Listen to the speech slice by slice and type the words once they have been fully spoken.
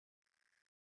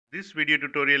This video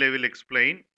tutorial I will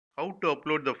explain how to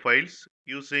upload the files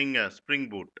using Spring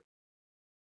Boot.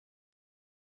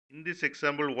 In this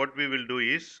example, what we will do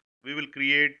is we will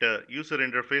create a user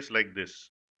interface like this,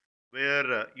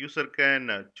 where user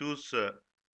can choose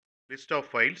list of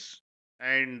files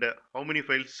and how many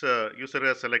files user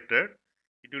has selected.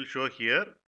 It will show here,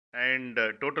 and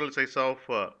total size of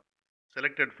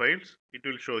selected files it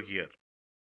will show here.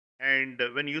 And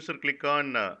when user click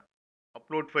on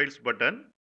upload files button,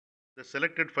 the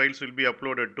selected files will be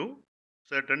uploaded to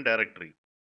certain directory.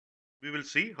 We will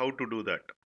see how to do that.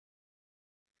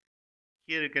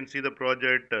 Here you can see the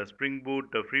project Spring Boot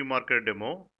free marker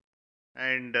demo,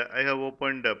 and I have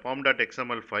opened a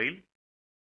pom.xml file.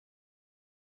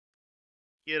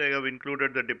 Here I have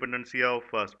included the dependency of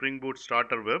Spring Boot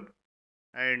starter web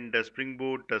and Spring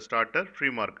Boot starter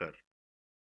free marker.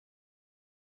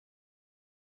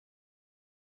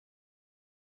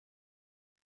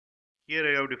 Here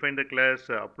I have defined the class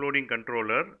uploading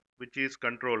controller, which is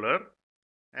controller,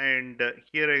 and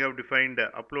here I have defined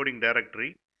uploading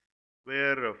directory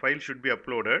where file should be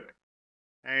uploaded,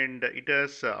 and it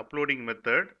has uploading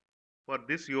method. For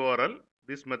this URL,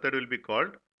 this method will be called,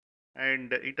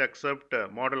 and it accept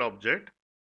model object,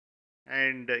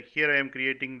 and here I am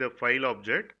creating the file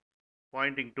object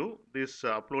pointing to this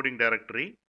uploading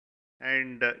directory,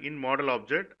 and in model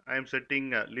object I am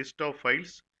setting a list of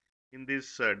files in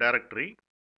this directory,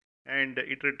 and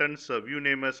it returns view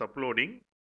name as uploading.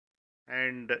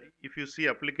 And if you see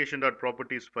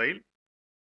application.properties file,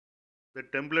 the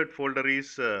template folder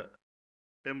is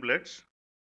templates,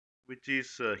 which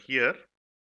is here,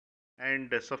 and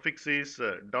suffix is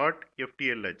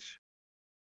 .ftlh.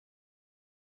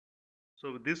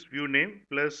 So this view name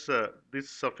plus this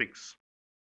suffix,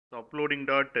 so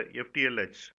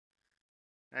uploading.ftlh,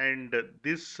 and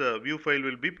this view file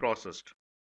will be processed,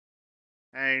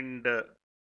 and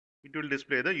it will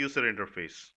display the user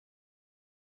interface.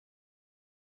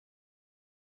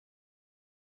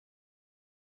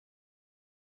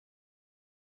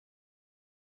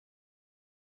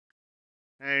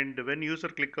 And when user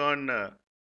click on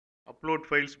upload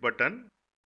files button,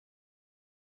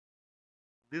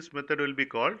 this method will be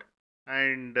called,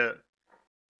 and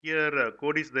here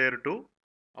code is there to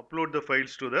upload the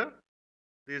files to the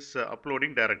this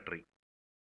uploading directory.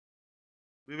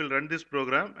 We will run this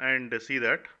program and see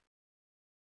that.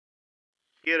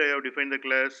 Here I have defined the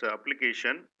class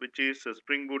application, which is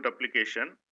Spring Boot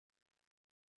application.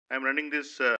 I am running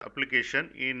this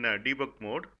application in debug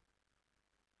mode.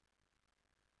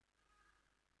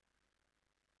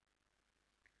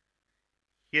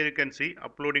 Here you can see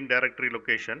uploading directory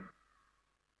location.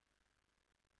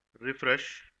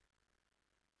 Refresh,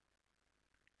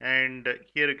 and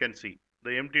here you can see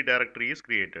the empty directory is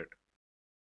created.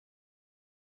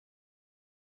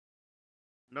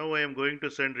 Now I am going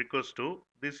to send request to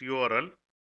this URL,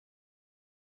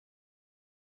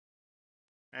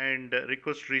 and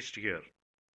request reached here.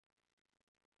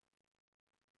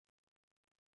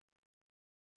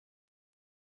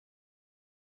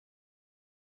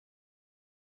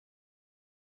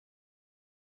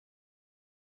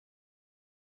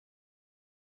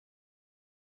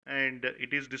 And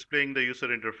it is displaying the user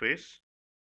interface.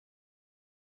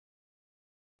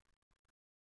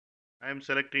 I am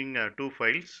selecting two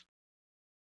files.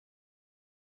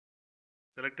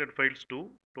 Selected files 2,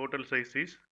 total size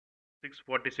is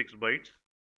 646 bytes.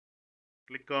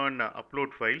 Click on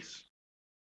upload files,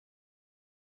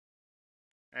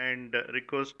 and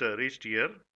request reached here.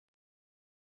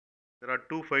 There are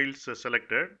two files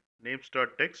selected,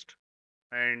 names.txt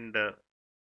and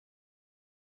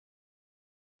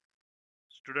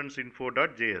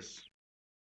studentsinfo.js.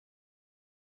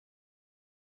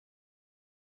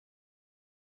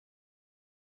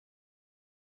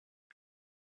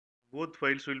 Both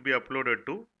files will be uploaded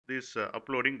to this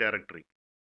uploading directory.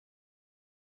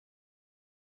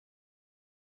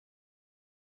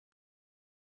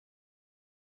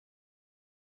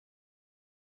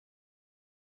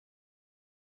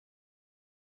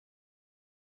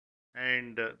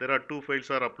 And there are two files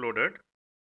are uploaded.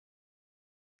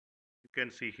 You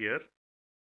can see here.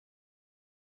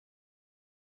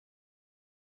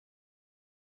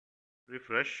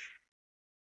 Refresh,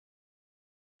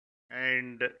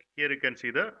 and here you can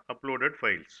see the uploaded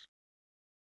files.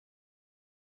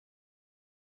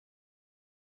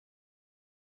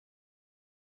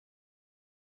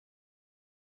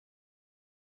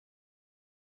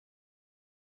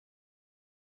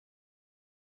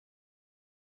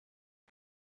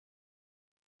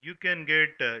 You can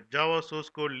get Java source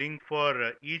code link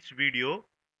for each video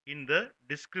in the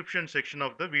description section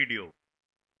of the video.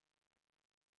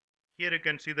 here you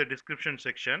can see the description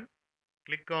section.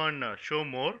 Click on show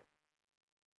more,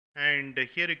 and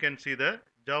here you can see the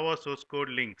Java source code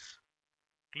links.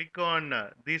 Click on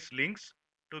these links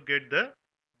to get the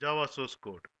Java source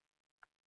code.